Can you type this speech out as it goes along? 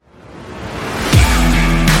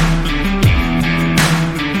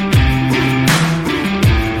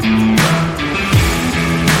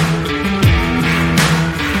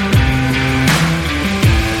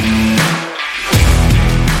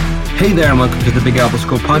Hey there, and welcome to the Big Apple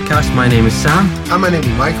School podcast. My name is Sam. And my name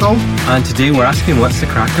is Michael. And today we're asking what's the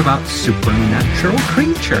crack about supernatural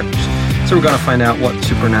creatures. So we're going to find out what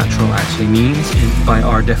supernatural actually means by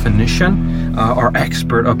our definition, our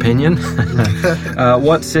expert opinion.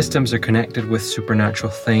 What systems are connected with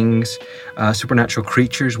supernatural things, supernatural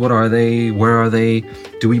creatures, what are they, where are they,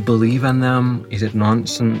 do we believe in them, is it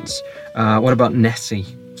nonsense? What about Nessie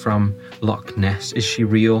from Loch Ness? Is she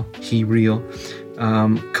real, he real?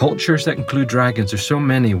 Cultures that include dragons. There's so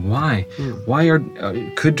many. Why?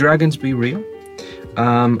 Could dragons be real?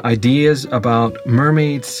 Ideas about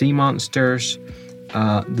mermaids, sea monsters,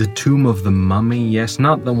 the tomb of the mummy. Yes,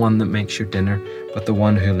 not the one that makes your dinner, but the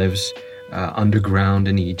one who lives underground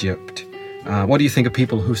in Egypt. What do you think of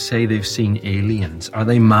people who say they've seen aliens? Are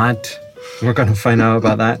they mad? We're going to find out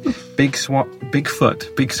about that. Big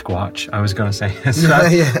Squatch, I was going to say.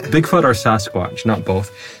 Bigfoot or Sasquatch, not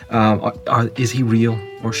both. Is he real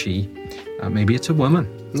or she? Maybe it's a woman.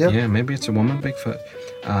 Yep. Yeah, maybe it's a woman, Bigfoot.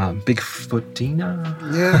 Bigfootina?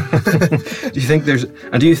 Yeah. Do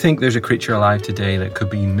you think there's a creature alive today that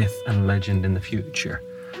could be myth and legend in the future?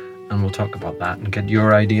 And we'll talk about that and get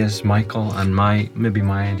your ideas, Michael, and maybe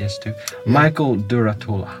my ideas too. Yeah. Michael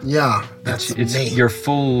Duratola. Yeah, it's me. Your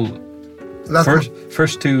full...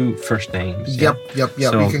 First two first names. Yep.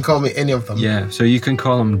 So, you can call me any of them. Yeah, so you can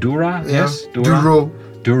call him Dura, yeah. Yes? Duro.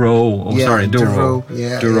 Duro. Yeah, Duro.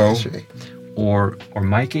 Yeah, or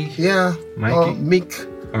Mikey. Yeah. Mikey. Or Mick.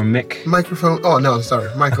 Or Mick. Microphone. Oh, no,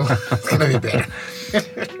 sorry. Michael. It's going to be better.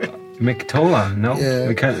 Mick-tola, no? Yeah.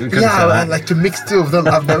 We couldn't say that. I'd like to mix two of them.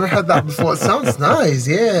 I've never heard that before. It sounds nice,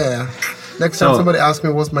 yeah. Next time somebody asks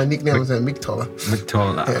me what's my nickname, I'll say Mick-tola.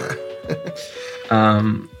 Mick-tola.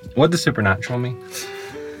 Yeah. What does supernatural mean?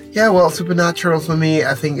 Yeah, well, supernatural for me,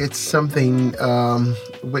 I think it's something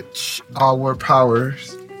which our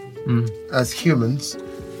powers as humans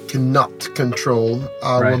cannot control.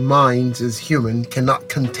 Our minds as human cannot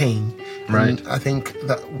contain. Right. And I think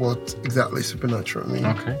that what exactly supernatural means.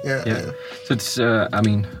 Okay. Yeah. So it's,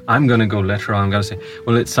 I'm going to go literal. I'm going to say,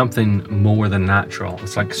 well, it's something more than natural.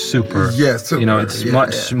 It's like super. Yeah, super. It's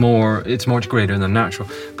much more, it's much greater than natural.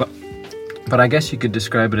 But I guess you could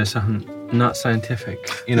describe it as something not scientific.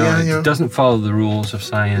 It doesn't follow the rules of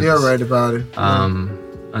science. You're right about it.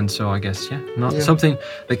 And so I guess, something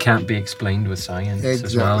that can't be explained with science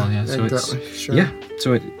as well. Yeah. So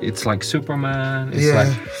so it's like Superman. It's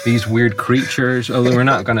like these weird creatures. Although we're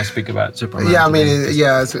not going to speak about Superman. Yeah, I mean, today,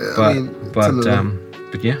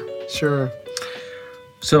 but yeah. Sure.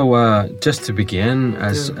 So just to begin,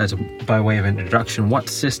 as by way of introduction, what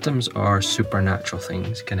systems are supernatural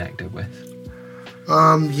things connected with?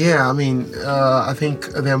 I think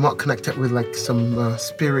they're more connected with like some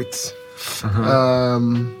spirits.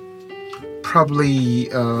 Probably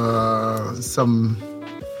some.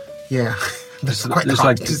 That's quite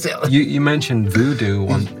hard to say. You mentioned voodoo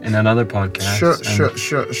in another podcast.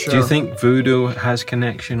 Sure. Do you think voodoo has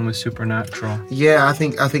connection with supernatural? Yeah, I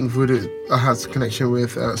think voodoo has connection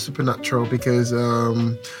with supernatural because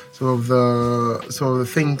some of the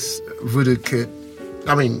things voodoo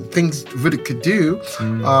could do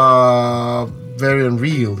are very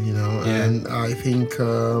unreal, and I think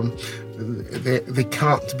they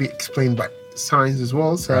can't be explained by science as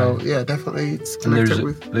well. So definitely it's connected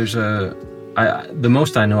with. The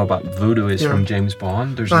most I know about voodoo is from James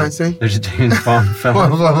Bond. There's a James Bond film.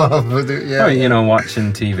 Voodoo,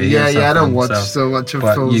 watching TV. Yeah, I don't watch so much of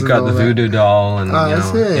films. But you've got the voodoo doll and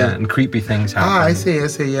and creepy things happen. I see.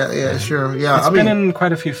 Yeah, sure. Yeah, it's been in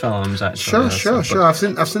quite a few films actually. Sure. I've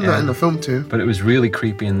seen that in the film too. But it was really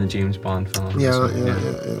creepy in the James Bond film. Yeah.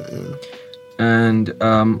 And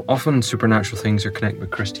often supernatural things are connected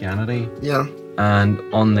with Christianity. Yeah. And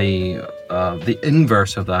on the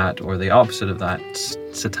inverse of that, or the opposite of that,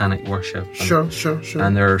 satanic worship. Sure.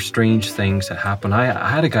 And there are strange things that happen. I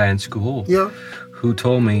had a guy in school who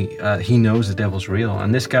told me he knows the devil's real.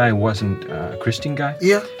 And this guy wasn't a Christian guy.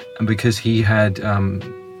 Yeah. And because he had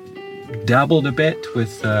dabbled a bit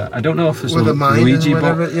with, I don't know if it's Ouija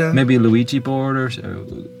board, maybe a Ouija board or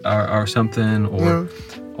something,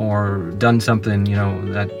 or done something,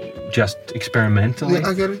 that just experimentally. Yeah,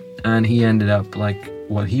 I get it. And he ended up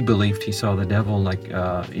he believed he saw the devil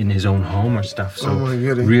in his own home or stuff. So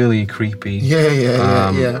really creepy.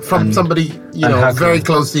 Yeah. From somebody very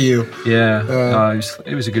close to you. Yeah.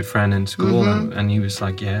 It was a good friend in school, and he was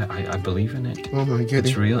like, I believe in it. Oh my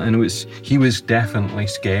goodness. It's real, and he was definitely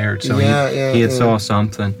scared. So he had saw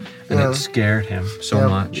something, and it scared him so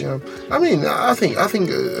much. Yeah. I mean, I think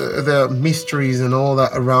the mysteries and all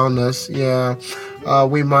that around us. Yeah.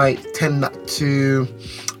 We might tend not to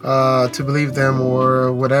to believe them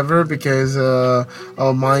or whatever, because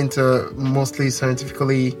our minds are mostly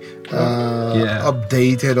scientifically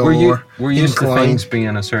updated or we're used inclined. to things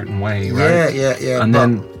being a certain way, right? Yeah. And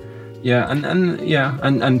then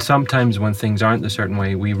and sometimes when things aren't a certain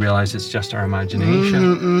way, we realize it's just our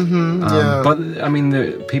imagination. But I mean,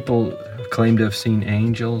 the people claim to have seen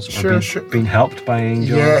angels or been helped by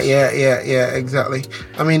angels. Yeah, exactly.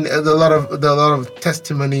 I mean, there are a lot of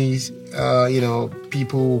testimonies.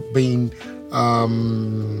 People being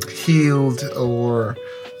healed or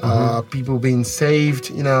people being saved.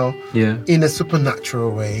 In a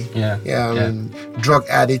supernatural way. I mean, drug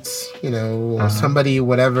addicts. Or somebody,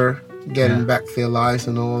 whatever, getting back their lives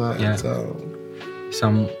and all that. Yeah. So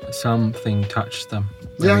something touched them.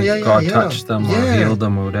 God touched them or healed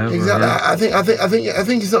them or whatever. Exactly. I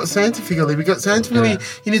think it's not scientifically, because scientifically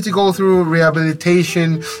you need to go through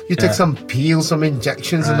rehabilitation. You take some pills, some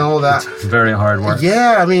injections, and all that. It's very hard work.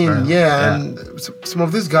 And some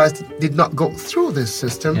of these guys did not go through this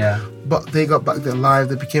system. But they got back their life.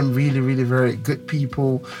 They became really, really very good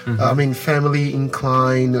people. I mean, family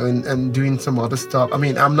inclined and doing some other stuff. I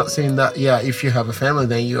mean, I'm not saying that, if you have a family,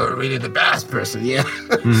 then you're really the best person. You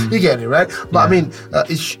get it, right? But I mean,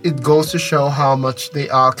 it goes to show how much they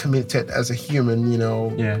are committed as a human,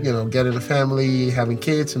 getting a family, having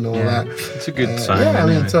kids and all that. It's a good sign. I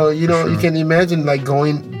mean, so, you can imagine like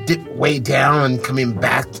going way down and coming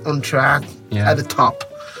back on track at the top.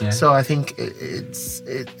 So I think it's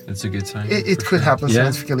a good sign. It could happen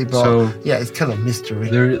scientifically, but it's kind of mystery.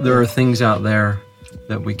 There are things out there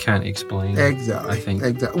that we can't explain. Exactly. I think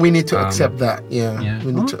we need to accept that.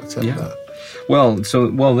 We need to accept that. Well,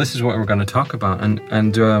 this is what we're going to talk about,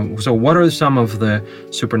 and so what are some of the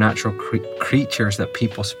supernatural creatures that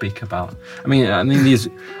people speak about? I mean these.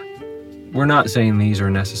 We're not saying these are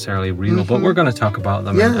necessarily real, but we're going to talk about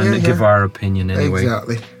them and give our opinion anyway.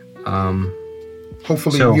 Exactly.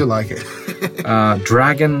 Hopefully you like it.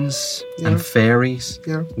 Dragons and fairies,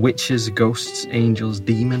 witches, ghosts, angels,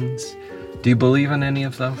 demons. Do you believe in any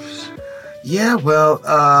of those? Yeah, well,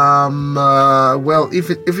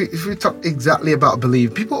 if we talk exactly about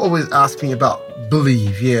belief, people always ask me about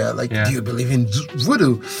belief. Do you believe in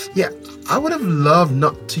voodoo? Yeah, I would have loved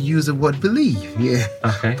not to use the word believe. Yeah.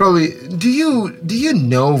 Okay. Probably. Do you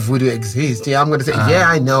know voodoo exists? Yeah, I'm going to say,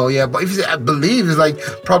 I know. Yeah, but if you say I believe, it's like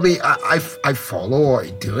probably I follow or I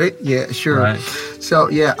do it. Yeah, sure. Right. So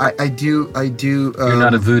yeah, I do. You're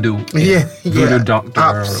not a voodoo. Voodoo doctor.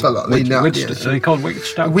 Absolutely not. Are they called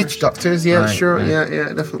witch doctors? Witch doctors. Yeah, right, sure. Right.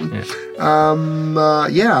 Yeah, definitely.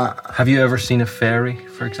 Yeah. Have you ever seen a fairy,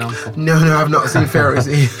 for example? No, I've not seen fairies.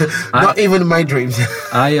 Not even in my dreams.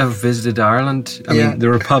 I have visited Ireland. I mean, the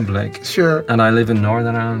Republic. Sure. And I live in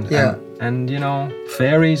Northern Ireland. Yeah. And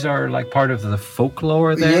fairies are like part of the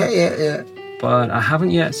folklore there. Yeah. But I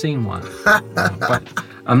haven't yet seen one. But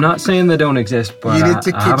I'm not saying they don't exist, but you need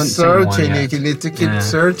to keep searching. You need to keep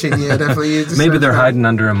searching. Yeah, definitely. Maybe they're hiding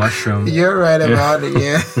under a mushroom. You're right about it.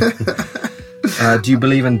 Yeah. Do you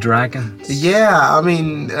believe in dragons? Yeah, I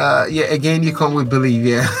mean, again, you come with believe.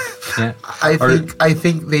 Yeah. I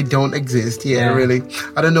think they don't exist. Yeah, really.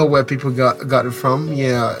 I don't know where people got it from.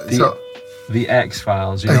 Yeah. The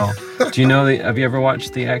X-Files, Do you know have you ever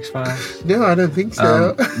watched the X-Files? No, I don't think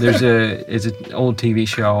so. It's an old TV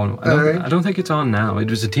show. I don't think it's on now. It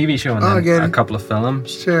was a TV show and then a couple of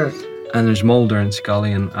films. Sure. And there's Mulder and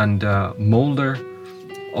Scully, and Mulder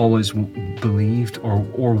always believed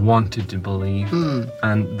or wanted to believe,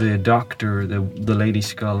 and the doctor, the lady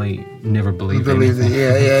Scully, never believed anything.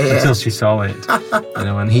 Yeah. Until she saw it,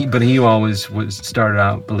 and he always started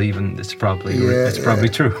out believing it's probably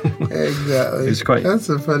true. Exactly. It's quite. That's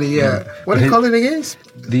so funny. Yeah. What do you call it again?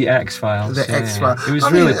 The X-Files. The X-Files. It was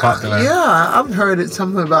really popular. I've heard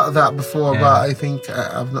something about that before, but I think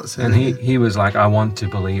I've not seen it. And he was like, I want to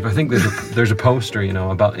believe. I think there's a poster,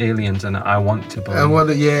 about aliens, and I want to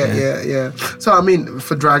believe. Yeah. So I mean,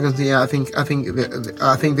 for dragons, I think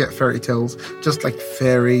they're fairy tales, just like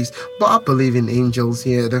fairies. But I believe in angels.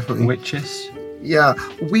 Yeah, definitely. Witches. Yeah,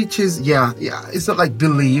 witches. Yeah. It's not like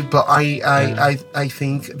believe, but I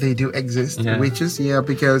think they do exist. Yeah. Witches. Yeah,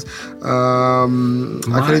 because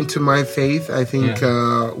according to my faith, I think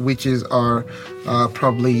witches are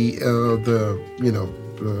probably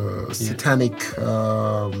satanic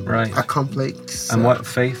accomplice. And what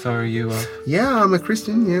faith are you? Yeah, I'm a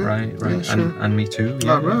Christian. Yeah, right. Yeah, sure. And me too.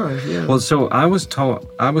 Yeah, right. Yeah. Well, so I was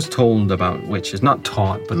told about witches, not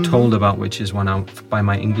taught, but told about witches by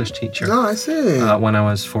my English teacher. Oh, I see. When I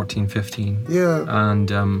was 14, 15. Yeah.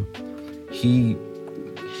 And he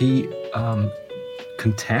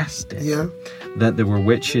contested that there were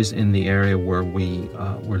witches in the area where we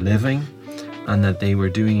were living. and that they were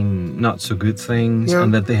doing not so good things,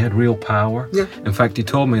 and that they had real power. Yeah. In fact, he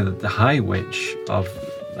told me that the high witch of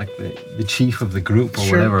like the chief of the group or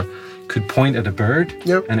whatever could point at a bird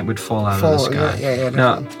and it would fall out of the sky.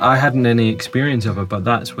 Now, I hadn't any experience of it, but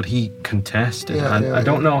that's what he contested. I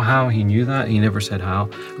don't know how he knew that. He never said how,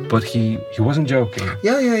 but he wasn't joking.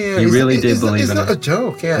 He really did believe in it. It's not a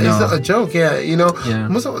joke. It's not a joke. You know,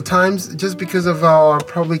 most of the times, just because of our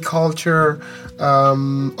probably culture,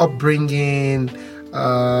 upbringing,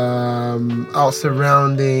 our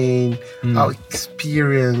surrounding, our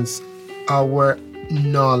experience, our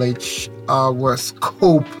knowledge, our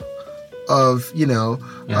scope of, you know,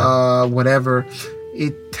 whatever,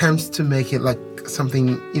 it tends to make it like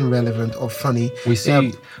something irrelevant or funny. We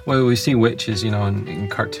see witches, you know, in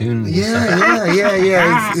cartoons.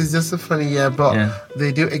 It's just so funny, but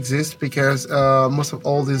they do exist because most of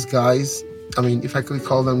all these guys, I mean, if I could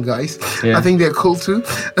call them guys, I think they're cool too.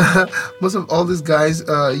 Most of all these guys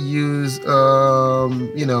use,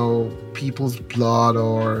 you know, people's blood,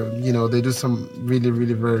 or, you know, they do some really,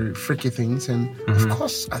 really very freaky things. And of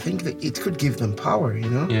course, I think that it could give them power, you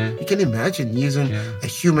know? You can imagine using a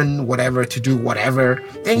human whatever to do whatever.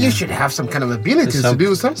 Then you should have some kind of ability to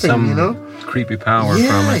do something, you know? Creepy power from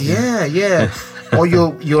it. Or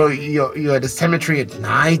you're at the cemetery at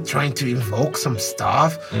night trying to invoke some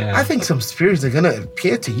stuff. I think some spirits are gonna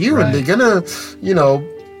appear to you, and they're gonna, you know,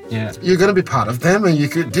 you're gonna be part of them, and you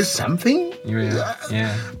could do something.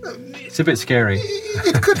 It's a bit scary.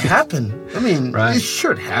 It could happen. I mean, it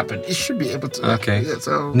should happen. It should be able to. Okay.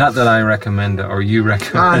 So not that I recommend it, or you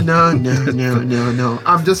recommend. No.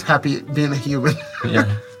 I'm just happy being a human.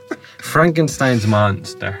 Frankenstein's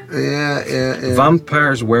monster.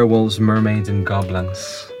 Vampires, werewolves, mermaids, and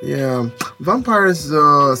goblins. Vampires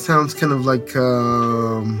sounds kind of like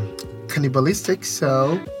cannibalistic,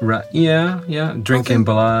 so... Right. Drinking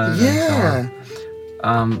blood.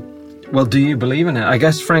 Well, do you believe in it? I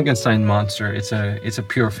guess Frankenstein monster, it's a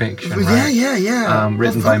pure fiction, right?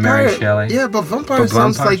 Written by Mary Shelley. Yeah, but vampire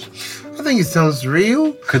sounds like... I think it sounds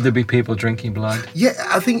real. Could there be people drinking blood? Yeah,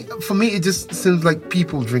 I think for me it just seems like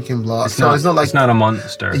people drinking blood. It's not like... It's not a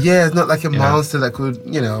monster. Yeah, it's not like a monster that could,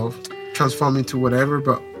 you know, transform into whatever,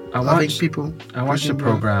 but I think people... I watched a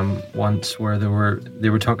program once where they were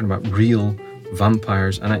talking about real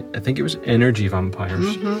vampires, and I think it was energy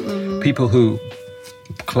vampires. People who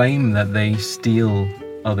claim that they steal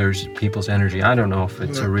people's energy. I don't know if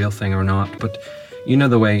it's a real thing or not, but you know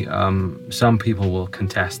the way some people will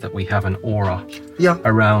contest that we have an aura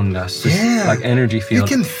around us, like energy field.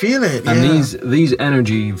 You can feel it. And these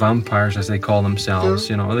energy vampires, as they call themselves,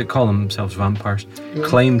 you know, they call themselves vampires,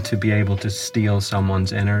 claim to be able to steal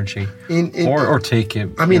someone's energy or take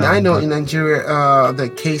it. I mean, I know in Nigeria, the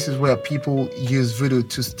cases where people use voodoo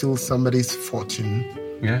to steal somebody's fortune.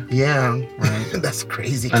 Right. That's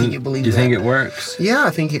crazy. Can you believe that? Do you think it works? Yeah,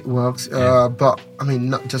 I think it works. But I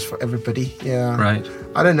mean, not just for everybody. Right.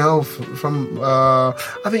 I don't know.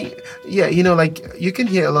 I think, you know, like you can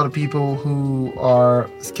hear a lot of people who are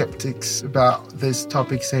skeptics about this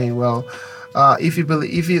topic saying, well, if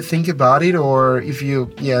you think about it, or if you,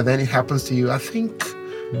 then it happens to you. I think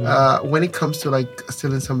when it comes to like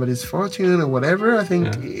stealing somebody's fortune or whatever, I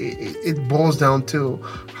think it boils down to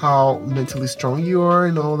how mentally strong you are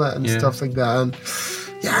and all that and stuff like that. And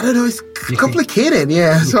I don't know, it's complicated.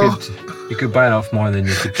 You could bite off more than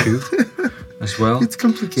you could chew as well. It's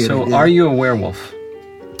complicated. So are you a werewolf?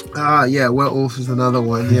 Werewolf is another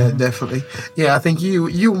one. Yeah, definitely. Yeah, I think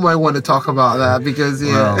you might want to talk about that because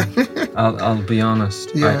well, I'll be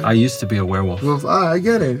honest. I used to be a werewolf. I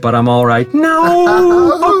get it. But I'm all right.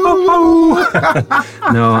 No,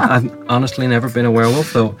 no, I've honestly never been a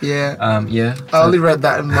werewolf though. I only read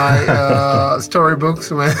that in my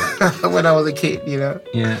storybooks when I was a kid. You know.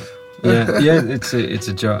 It's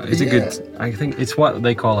a joke. It's a good. I think it's what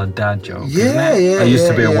they call a dad joke. I used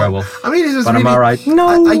to be a werewolf. I mean, it was but really, I'm alright.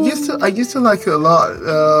 No, I used to like it a lot.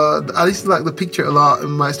 I used to like the picture a lot in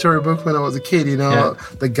my storybook when I was a kid. You know,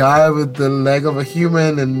 the guy with the leg of a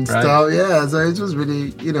human and stuff. Yeah, so it was really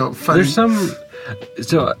funny. There's some.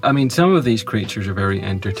 So, I mean, some of these creatures are very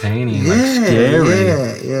entertaining, like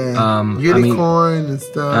scary. Unicorn and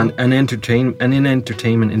stuff. And in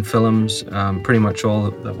entertainment, in films, pretty much all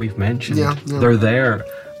that we've mentioned, they're there,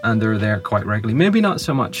 and they're there quite regularly. Maybe not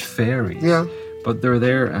so much fairies, but they're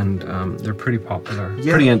there, and they're pretty popular,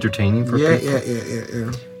 pretty entertaining for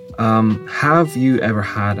people. Have you ever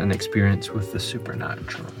had an experience with the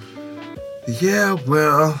supernatural? I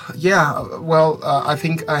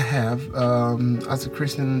think I have. As a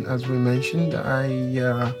Christian, as we mentioned,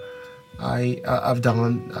 I've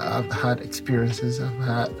had experiences. I've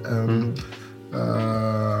had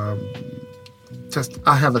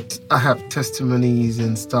I have testimonies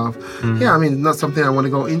and stuff. Yeah, I mean, not something I want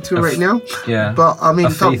to go into right now. Yeah, but I mean,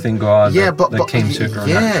 faith in God. Yeah, that came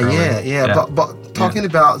supernaturally. Yeah. But talking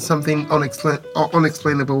about something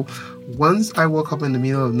unexplainable. Once I woke up in the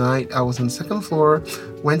middle of the night. I was on the second floor,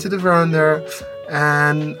 went to the veranda,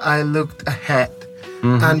 and I looked ahead.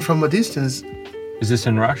 And from a distance. Is this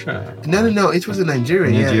in Russia? No. It was in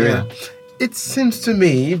Nigeria. Nigeria. Yeah. It seems to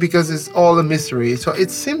me, because it's all a mystery, so it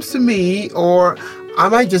seems to me, or I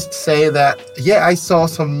might just say that, I saw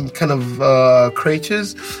some kind of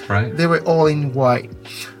creatures. Right. They were all in white.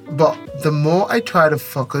 But the more I try to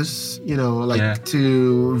focus,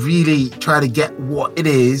 to really try to get what it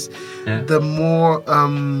is, the more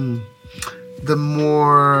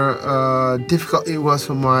difficult it was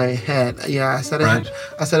for my head. Yeah, I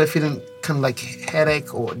started feeling kind of like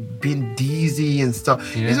headache or being dizzy and stuff.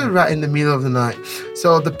 This was right in the middle of the night.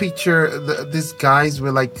 So the picture, these guys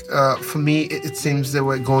were like, for me, it seems they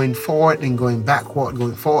were going forward and going backward,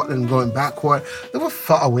 going forward and going backward. They were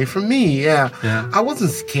far away from me. Yeah. I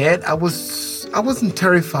wasn't scared. I wasn't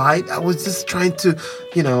terrified. I was just trying to,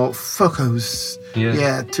 focus.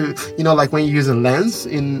 To like when you use a lens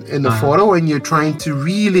in a photo and you're trying to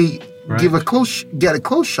really get a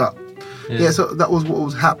close shot. So that was what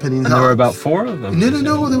was happening. And there were about 4 of them?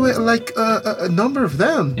 No, there were like a number of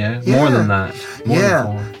them. More than that. More than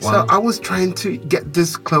 4. Wow. So I was trying to get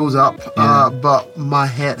this close up, but my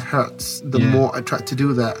head hurts the more I tried to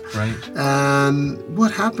do that. Right. And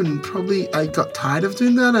what happened? Probably I got tired of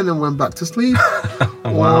doing that and then went back to sleep.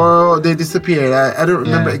 Wow. Or they disappeared. I don't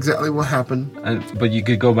remember exactly what happened. But you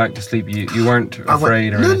could go back to sleep. You weren't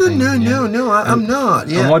afraid or anything? No, I'm not.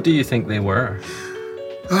 And what do you think they were?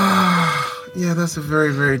 That's a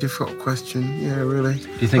very, very difficult question. Yeah, really. Do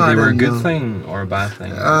you think they were a good thing or a bad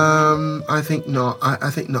thing? I think not. I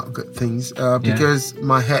think not good things. Because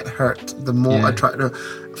my head hurt the more I tried to.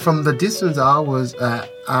 From the distance I was at,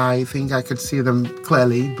 I think I could see them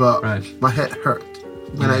clearly, but my head hurt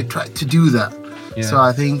when I tried to do that. So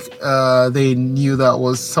I think they knew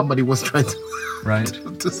that somebody was trying to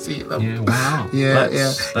to see them. Yeah. Wow.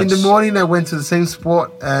 That's... In the morning, I went to the same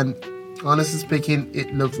spot and. Honestly speaking,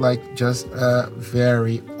 it looked like just a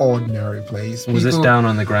very ordinary place. Was this down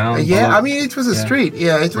on the ground? Yeah, I mean, it was a street.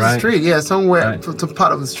 Yeah, it was a street. Yeah, somewhere, some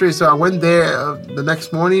part of the street. So I went there the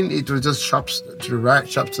next morning. It was just shops to the right,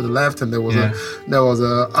 shops to the left, and there was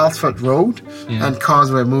a asphalt road, and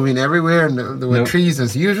cars were moving everywhere, and there were trees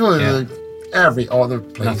as usual. Every other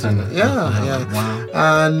place. Wow.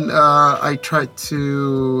 And I tried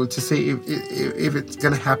to see if it's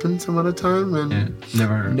gonna happen some other time, and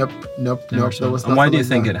never. Nope. There was. And why do you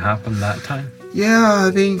think it happened that time? Yeah,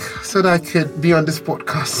 I think so that I could be on this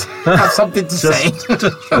podcast, have something to say.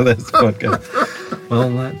 Just for this podcast.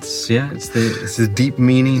 Well, it's the deep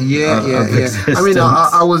meaning. Of existence. I mean,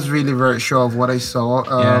 I was really very sure of what I saw.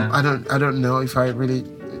 I don't know if I really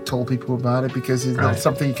told people about it because it's not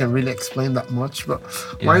something you can really explain that much, but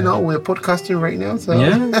why not? We're podcasting right now, so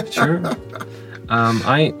sure.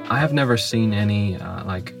 I have never seen any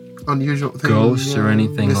like unusual things, ghosts or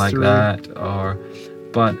anything mystery. Like that,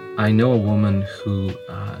 but I know a woman who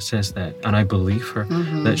says that, and I believe her,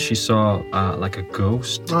 that she saw like a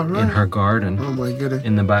ghost in her garden. Oh my goodness!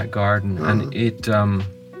 In the back garden, and it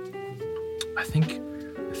I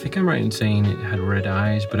think I'm right in saying it had red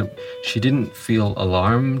eyes, but she didn't feel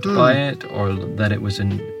alarmed by it or that it was a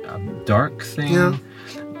dark thing,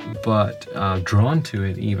 but drawn to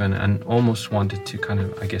it even, and almost wanted to kind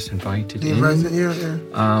of, I guess, invite it in.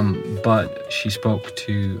 But she spoke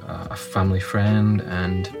to a family friend,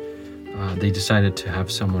 and they decided to have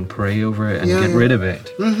someone pray over it and get rid of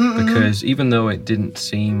it, because even though it didn't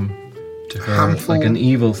seem to her harmful, like an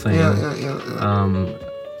evil thing,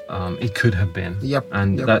 it could have been,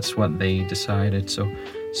 and that's what they decided.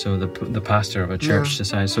 So the pastor of a church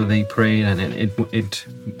decided. So they prayed, and it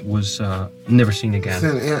was never seen again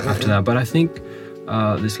after that. But I think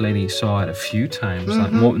this lady saw it a few times,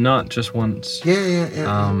 like, not just once.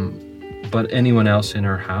 But anyone else in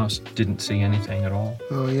her house didn't see anything at all.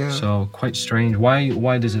 Oh yeah. So quite strange.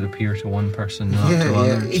 Why does it appear to one person, not to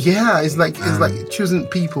others? Yeah, it's like choosing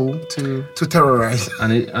people to terrorize.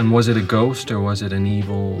 And was it a ghost or was it an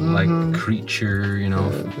evil like creature,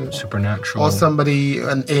 supernatural? Or somebody,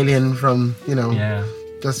 an alien from,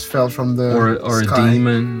 just fell from the or sky. A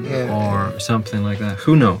demon or something like that.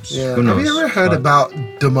 Who knows? Yeah. Who knows? Have you ever heard about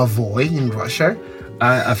Domovoy in Russia?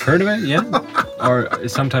 I've heard of it, or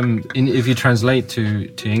sometimes if you translate to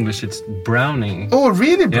English, it's brownie. Oh,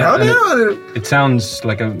 really? Brownie? It sounds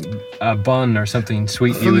like a bun or something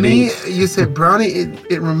sweet you would eat. For me, you said brownie,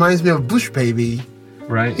 it reminds me of Bush Baby.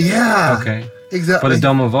 Right? Yeah. Okay. Exactly. But a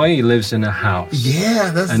domovoi lives in a house.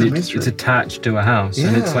 Yeah, that's and the mystery. It's attached to a house,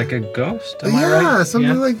 and it's like a ghost. Am I Yeah, right?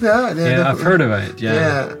 something like that. Yeah, I've heard of it.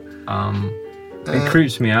 Yeah. It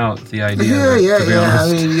creeps me out, the idea. Yeah, of it, yeah, to be yeah.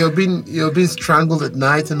 honest. I mean, you're being strangled at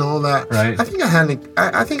night and all that. Right. I think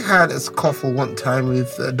I had a scuffle one time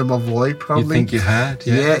with domovoi. Probably. You think you had?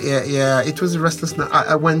 Yeah. It was a restless night.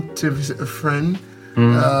 I went to visit a friend,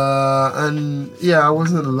 and I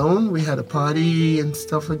wasn't alone. We had a party and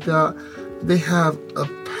stuff like that. They have a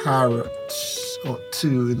parrot or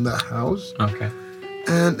two in the house. Okay.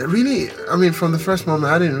 And really, I mean, from the first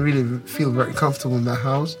moment, I didn't really feel very comfortable in the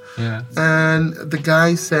house. Yeah. And the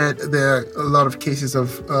guy said there are a lot of cases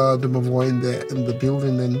of domovoi in the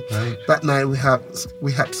building. And that night we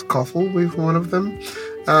had scuffle with one of them.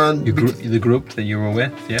 And the group that you were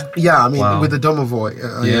with, yeah? Yeah, I mean, with the domovoi.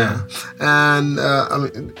 Yeah. And I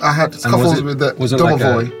mean, I had scuffles with the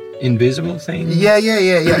domovoi. Like invisible thing? Yeah.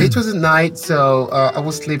 It was at night, so I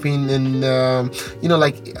was sleeping, and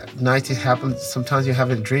like at night it happens. Sometimes you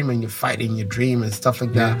have a dream and you're fighting your dream and stuff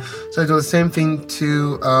like that. So it was the same thing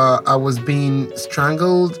too. I was being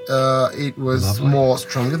strangled. It was more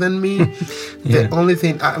stronger than me. The only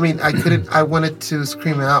thing, I mean, I couldn't. I wanted to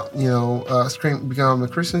scream out, scream because I'm a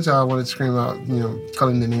Christian, so I wanted to scream out,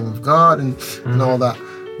 calling the name of God and all that,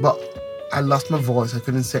 but I lost my voice. I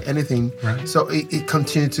couldn't say anything. Right. So it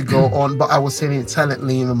continued to go on, but I was saying it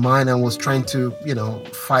silently in my mind. I was trying to,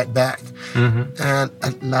 fight back. And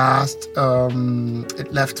at last,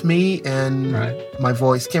 it left me, and my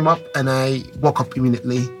voice came up, and I woke up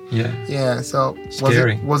immediately. Yeah. Yeah. So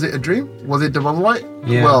scary. Was it a dream? Was it the domovoi?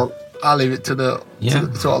 Yeah. Well, I'll leave it to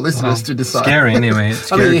to our listeners to decide. Scary anyway. It's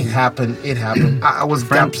scary. I mean, it happened. I was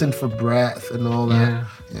gasping for breath and all that.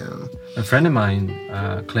 Yeah. A friend of mine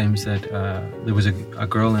claims that there was a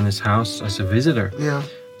girl in his house as a visitor. Yeah.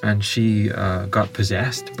 And she got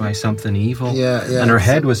possessed by something evil. Yeah. And her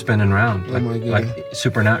head was spinning around, like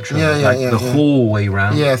supernatural, the whole way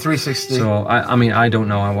round. Yeah, 360. So I mean, I don't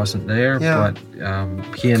know. I wasn't there, but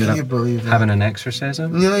he ended up having an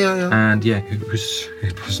exorcism. Yeah. And it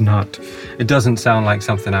was not. It doesn't sound like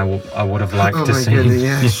something I would have liked to see.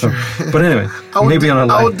 Yeah, sure. But anyway, maybe on a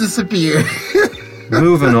light. I would disappear.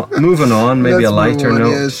 moving on, maybe a lighter note.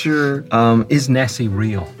 Yeah, sure. Is Nessie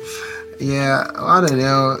real? Yeah, I don't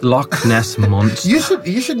know. Loch Ness Monster.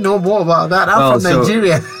 You should know more about that. I'm from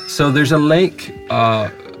Nigeria. So there's a lake.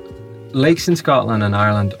 Lakes in Scotland and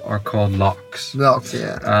Ireland are called lochs. Lochs,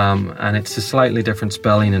 yeah. And it's a slightly different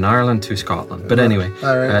spelling in Ireland to Scotland. But anyway,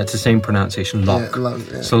 it's the same pronunciation, loch.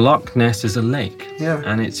 Yeah. So Loch Ness is a lake. Yeah.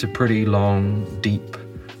 And it's a pretty long, deep,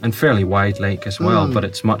 and fairly wide lake as well, but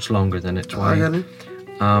it's much longer than it's wide. I get it.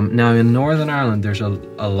 Now in Northern Ireland, there's a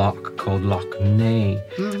loch called Loch Ness,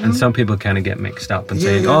 and some people kind of get mixed up and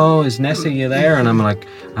say, "Oh, is Nessie there?" And I'm like,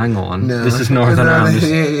 "Hang on, this is Northern Ireland.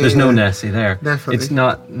 There's no Nessie there. Definitely. It's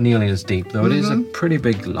not nearly as deep, though. It is a pretty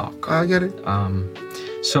big loch." I get it.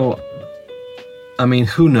 So, I mean,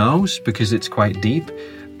 who knows? Because it's quite deep.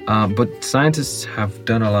 But scientists have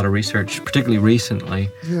done a lot of research, particularly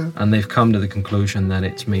recently, and they've come to the conclusion that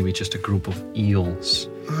it's maybe just a group of eels.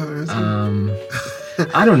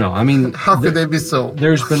 I don't know. I mean, how could they be so?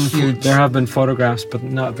 There have been photographs, but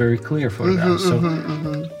not very clear photographs.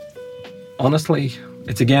 Honestly,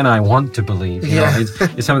 it's again, I want to believe. You know,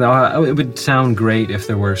 it's something that it would sound great if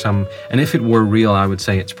there were some, and if it were real, I would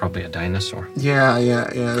say it's probably a dinosaur. Yeah,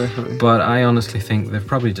 definitely. But I honestly think they've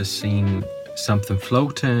probably just seen something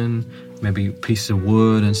floating, maybe a piece of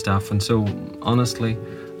wood and stuff. And so, honestly,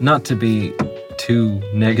 not to be too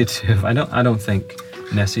negative, I don't think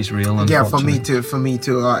Nessie's real. For me too.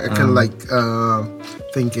 I kind of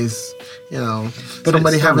think is but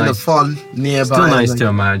somebody having a fun nearby. Still nice to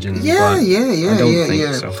imagine. I don't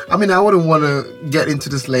think so. I mean, I wouldn't want to get into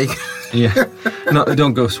this lake. No,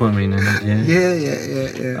 don't go swimming in it.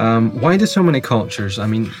 Yeah. Why do so many cultures? I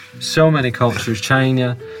mean,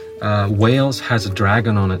 China, Wales has a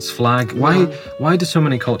dragon on its flag. Why do so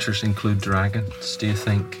many cultures include dragons, do you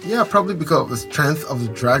think? Yeah, probably because of the strength of the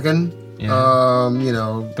dragon. But I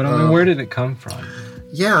mean, where did it come from?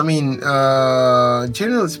 Yeah, I mean,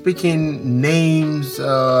 generally speaking, names,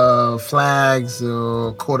 flags,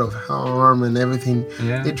 coat of arms, and everything,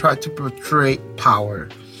 they try to portray power.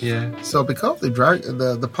 Yeah. So because the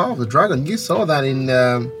power of the dragon, you saw that in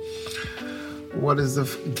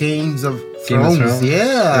Games of Thrones.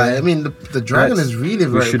 Yeah, I mean, the dragon is really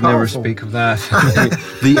very powerful. We should never speak of that.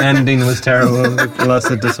 The ending was terrible. Lots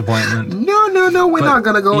of disappointment. No, we're not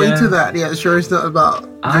going to go into that. Yeah, sure, it's not about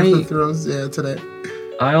Games of Thrones today.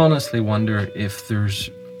 I honestly wonder if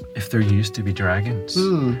there used to be dragons.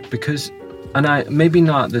 Because And maybe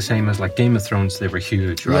not the same as like Game of Thrones, they were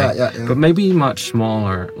huge, right? Yeah. But maybe much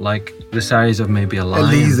smaller, like the size of maybe a lion. A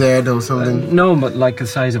lizard or something. No, but like the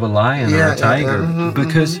size of a lion or a tiger.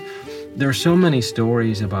 Because there are so many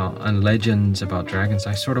stories about and legends about dragons.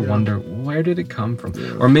 I sort of wonder, where did it come from?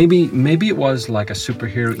 Or maybe it was like a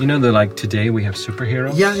superhero. You know, like today we have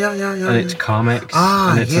superheroes. Yeah. And it's comics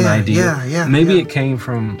and it's an idea. Maybe it came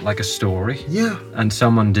from like a story. Yeah. And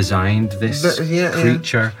someone designed this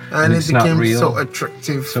creature and it's it became not real. so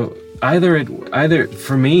attractive. So either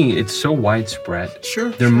for me, it's so widespread. Sure.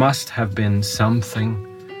 There must have been something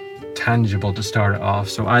tangible to start it off.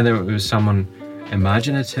 So either it was someone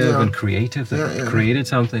imaginative and creative that created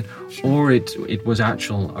something, or it was a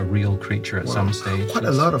real creature at some stage. Quite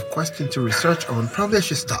a lot of questions to research on. Probably I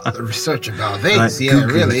should start the research about this.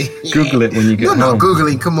 Right, Really. Google it when you get home. No,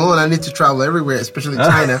 Googling. Come on, I need to travel everywhere, especially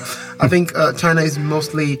China. I think China is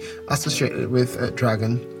mostly associated with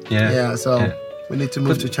dragon. So we need to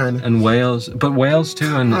move to China. And Wales, but Wales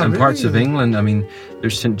too, and parts of England. I mean,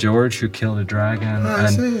 there's St. George who killed a dragon.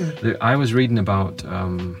 I was reading about...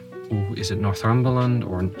 is it Northumberland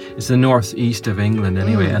or it's the northeast of England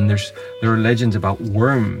anyway? And there are legends about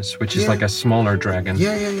worms, which is like a smaller dragon.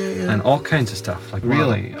 And all kinds of stuff. Like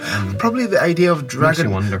really, probably the idea of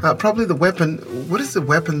dragon. Makes you wonder. Probably the weapon. What is the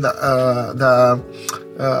weapon that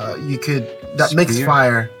you could makes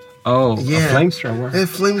fire? Oh, a flamethrower. A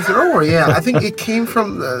flamethrower. Yeah, I think it came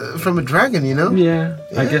from a dragon. You know. Yeah,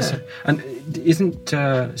 I guess. And isn't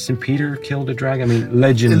St. Peter killed a dragon? I mean,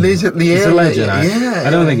 legend. Allegedly, it's a legend.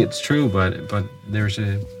 I don't think it's true, but there's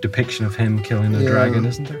a depiction of him killing a dragon,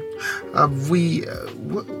 isn't there?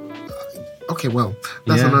 Okay, well,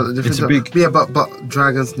 that's another different. It's a big... but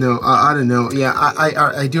dragons. No, I don't know. Yeah,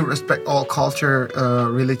 I do respect all culture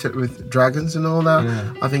related with dragons and all that.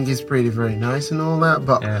 I think it's very nice and all that.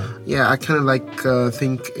 But I kind of like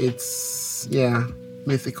think it's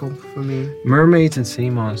mythical for me. Mermaids and sea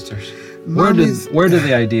monsters. Where did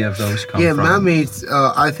the idea of those come from? Yeah, mermaids.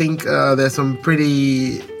 I think there's some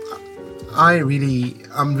pretty. I'm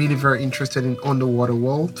really very interested in underwater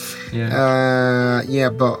world.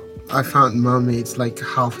 But I found mermaids like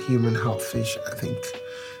half human, half fish.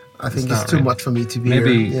 I think it's too much for me to be.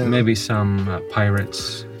 Maybe some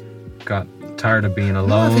pirates got tired of being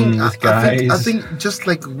alone with guys. I think just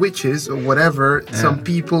like witches or whatever, some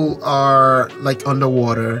people are like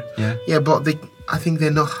underwater. But I think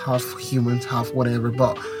they're not half humans, half whatever,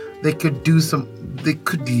 but they could do they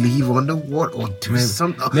could live underwater or do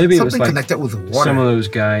something it was like connected with water. Some of those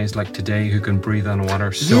guys like today who can breathe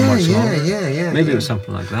underwater much longer. Maybe it was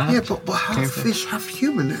something like that. Yeah, but half fish, half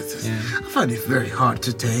human. I find it very hard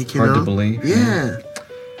to take, hard to believe. Yeah.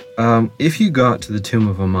 If you got to the tomb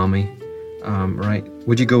of a mummy,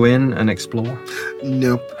 would you go in and explore?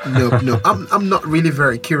 Nope. I'm not really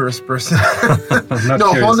very curious person.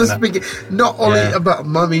 Honestly speaking, not only about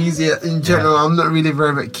mummies, in general, I'm not really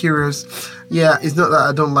very curious. Yeah, it's not that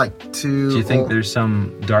I don't like to... Do you think there's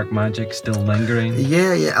some dark magic still lingering?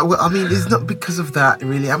 Yeah. Well, I mean, it's not because of that,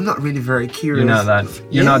 really. I'm not really very curious.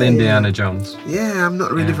 You're not Indiana Jones. Yeah, I'm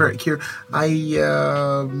not really very curious. I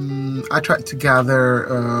try to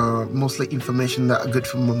gather mostly information that are good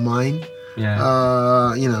for my mind.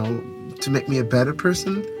 To make me a better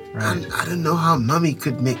person. Right. And I don't know how mummy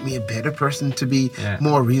could make me a better person to be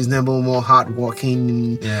more reasonable, more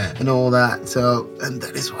hardworking, and all that. So, and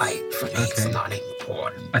that is why for me it's not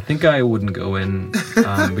important. I think I wouldn't go in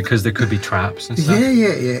because there could be traps and stuff.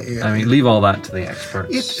 Yeah. I mean, leave all that to the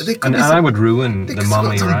experts. And I would ruin the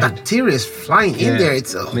mummy, right? Bacteria flying in there.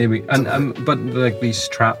 It's maybe, but like these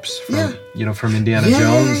traps from Indiana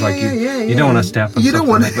Jones, you don't want to step on something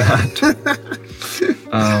like that.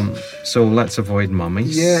 So let's avoid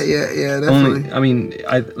mummies. Yeah, definitely.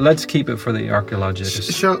 Let's keep it for the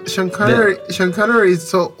archaeologists. Sean Connery is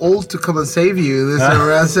so old to come and save you.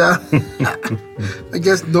 I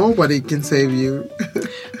guess nobody can save you.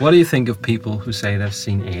 What do you think of people who say they've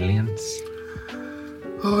seen aliens?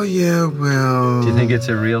 Oh yeah, well. Do you think it's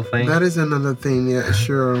a real thing? That is another thing, yeah,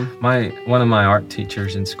 sure. One of my art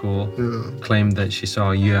teachers in school claimed that she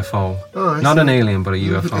saw a UFO. Not an alien, but a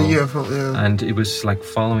UFO. A UFO, yeah. And it was like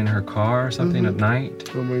following her car or something at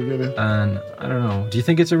night. Oh my goodness. And I don't know. Do you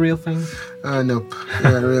think it's a real thing? Nope.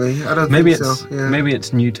 Yeah, really. I don't think so. Yeah. Maybe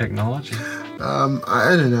it's new technology.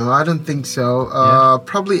 I don't know. I don't think so.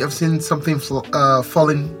 Probably I've seen something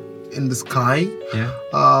falling in the sky.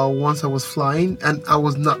 Once I was flying, and I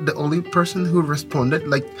was not the only person who responded.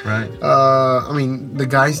 The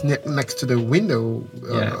guys next to the window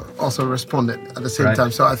also responded at the same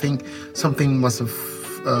time. So I think something must have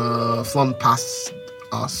flown past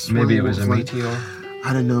us. Maybe it was a meteor.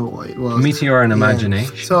 I don't know what it was. Meteor and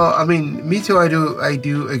imagination. So I mean, Meteor, I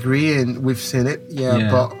do agree, and we've seen it. Yeah.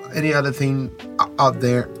 But any other thing out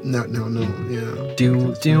there? No. Yeah.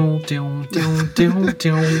 Do.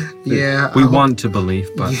 Yeah. We want to believe,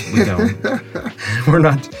 but we don't.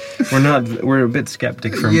 We're a bit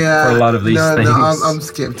skeptic for a lot of these things. No, I'm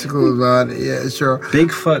skeptical about it. Yeah, sure.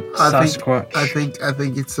 Bigfoot, Sasquatch. I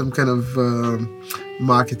think it's some kind of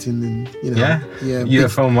marketing and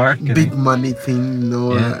UFO marketing, big money thing and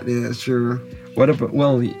all that. Yeah, sure. What about?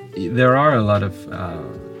 Well, there are a lot of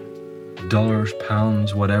dollars,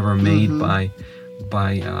 pounds, whatever, made by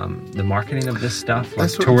the marketing of this stuff, like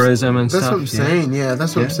tourism and stuff. That's what I'm saying. Yeah,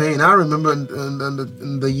 that's what I'm saying. I remember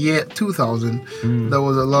in the year 2000, there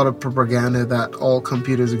was a lot of propaganda that all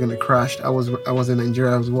computers are going to crash. I was in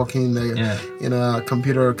Nigeria. I was working in a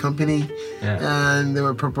computer company, and there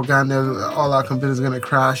were propaganda. All our computers are going to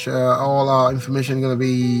crash. All our information is going to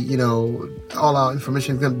be, all our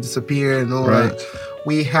information is going to disappear and all that.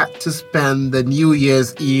 We had to spend the New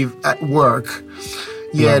Year's Eve at work.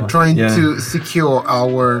 Trying to secure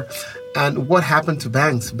our... And what happened to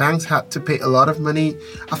banks? Banks had to pay a lot of money.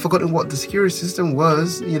 I've forgotten what the security system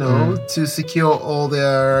was, to secure all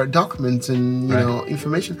their documents and,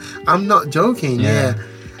 information. I'm not joking,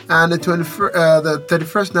 And the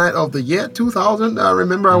 31st night of the year 2000, I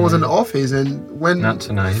remember I was in the office, and when... Not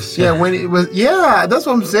so nice. When it was... Yeah, that's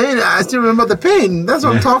what I'm saying. I still remember the pain. That's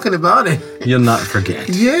what I'm talking about. You'll not forget.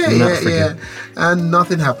 Yeah. And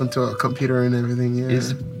nothing happened to a computer and everything. Yeah.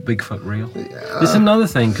 Is Bigfoot real? It's another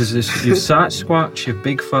thing, because you've Sasquatch, you've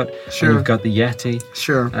Bigfoot, and you've got the Yeti.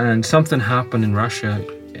 Sure. And something happened in Russia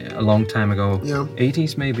a long time ago,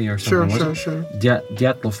 80s maybe or something. Sure.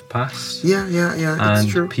 Dyatlov Pass. Yeah. That's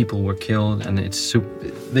true. And people were killed, and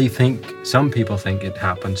some people think it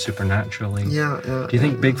happened supernaturally. Yeah. Do you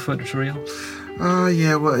think Bigfoot is real?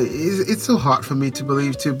 Well, it's so hard for me to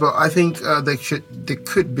believe too, but I think there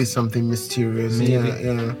could be something mysterious. Maybe.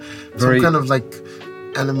 Yeah. Some kind of like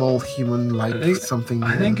animal, human, like something.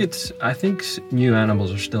 I think new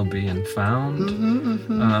animals are still being found,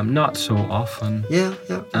 not so often. Yeah.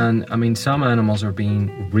 And I mean, some animals are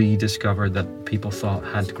being rediscovered that people thought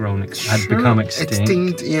had become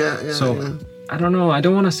extinct. Yeah. I don't know. I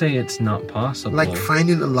don't want to say it's not possible. Like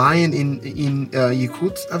finding a lion in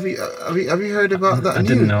Yakutsk. Have you heard about that? I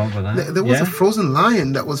didn't know about that. There was a frozen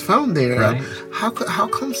lion that was found there. Right. How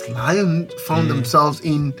comes lions found themselves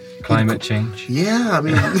in climate change? Yeah, I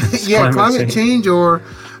mean, climate change or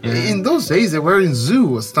in those days they were in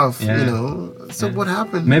zoo or stuff. So what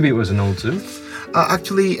happened? Maybe it was an old zoo.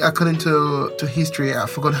 Actually, according to history, I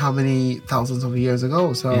forgot how many thousands of years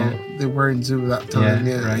ago. So they were in zoo that time.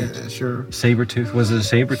 Yeah, sure. Saber-tooth. Was it a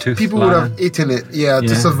saber-tooth People lion? would have eaten it,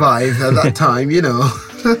 to survive at that time,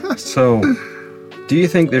 So, do you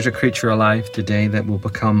think there's a creature alive today that will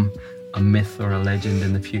become a myth or a legend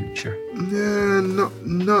in the future? No.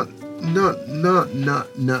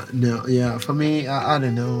 Yeah, for me, I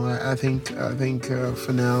don't know. I think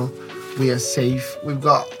for now, we are safe. We've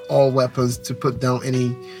got all weapons to put down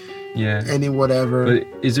any whatever. But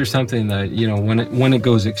is there something that when it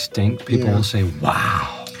goes extinct, people will say,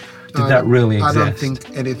 "Wow, did that really exist?" I don't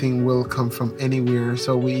think anything will come from anywhere.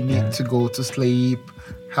 So we need to go to sleep,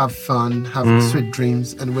 have fun, have sweet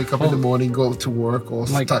dreams, and wake up in the morning, go to work or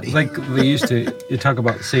study. Like they used to. You talk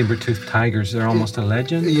about saber-toothed tigers; they're almost a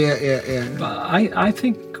legend. Yeah. But I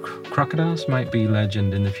think crocodiles might be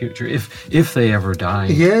legend in the future if they ever died.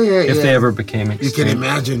 If they ever became extinct. You can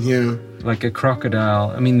imagine, like a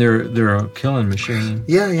crocodile. I mean, they're a killing machine.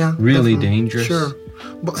 Yeah. Really dangerous. Sure.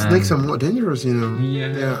 But snakes are more dangerous,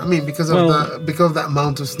 Yeah. I mean, because of that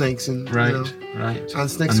amount of snakes and right. And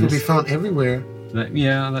snakes will be found everywhere.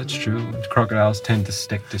 That's true. Crocodiles tend to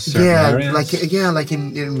stick to certain areas. Like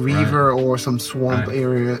in river or some swampy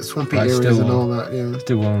areas and all that. Yeah.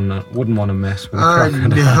 Still wouldn't want to mess with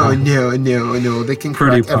crocodiles. No. They can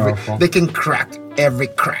pretty crack powerful. They can crack every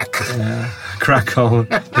crack. Yeah. Crack hole.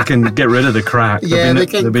 They can get rid of the crack. They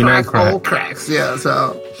can crack all cracks. Yeah.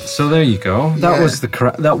 So there you go. That was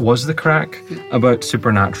the crack about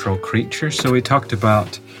supernatural creatures. So we talked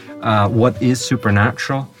about what is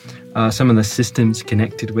supernatural. Some of the systems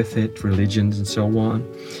connected with it, religions and so on.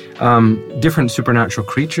 Different supernatural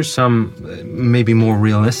creatures, some maybe more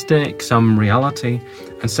realistic, some reality,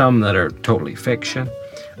 and some that are totally fiction.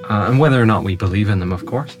 And whether or not we believe in them, of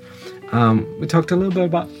course. We talked a little bit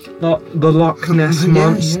about the Loch Ness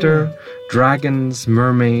Monster, dragons,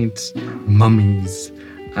 mermaids, mummies,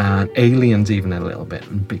 and aliens even a little bit,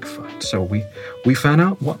 and Bigfoot. So we found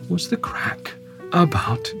out what was the crack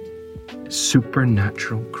about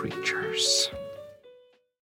supernatural creatures.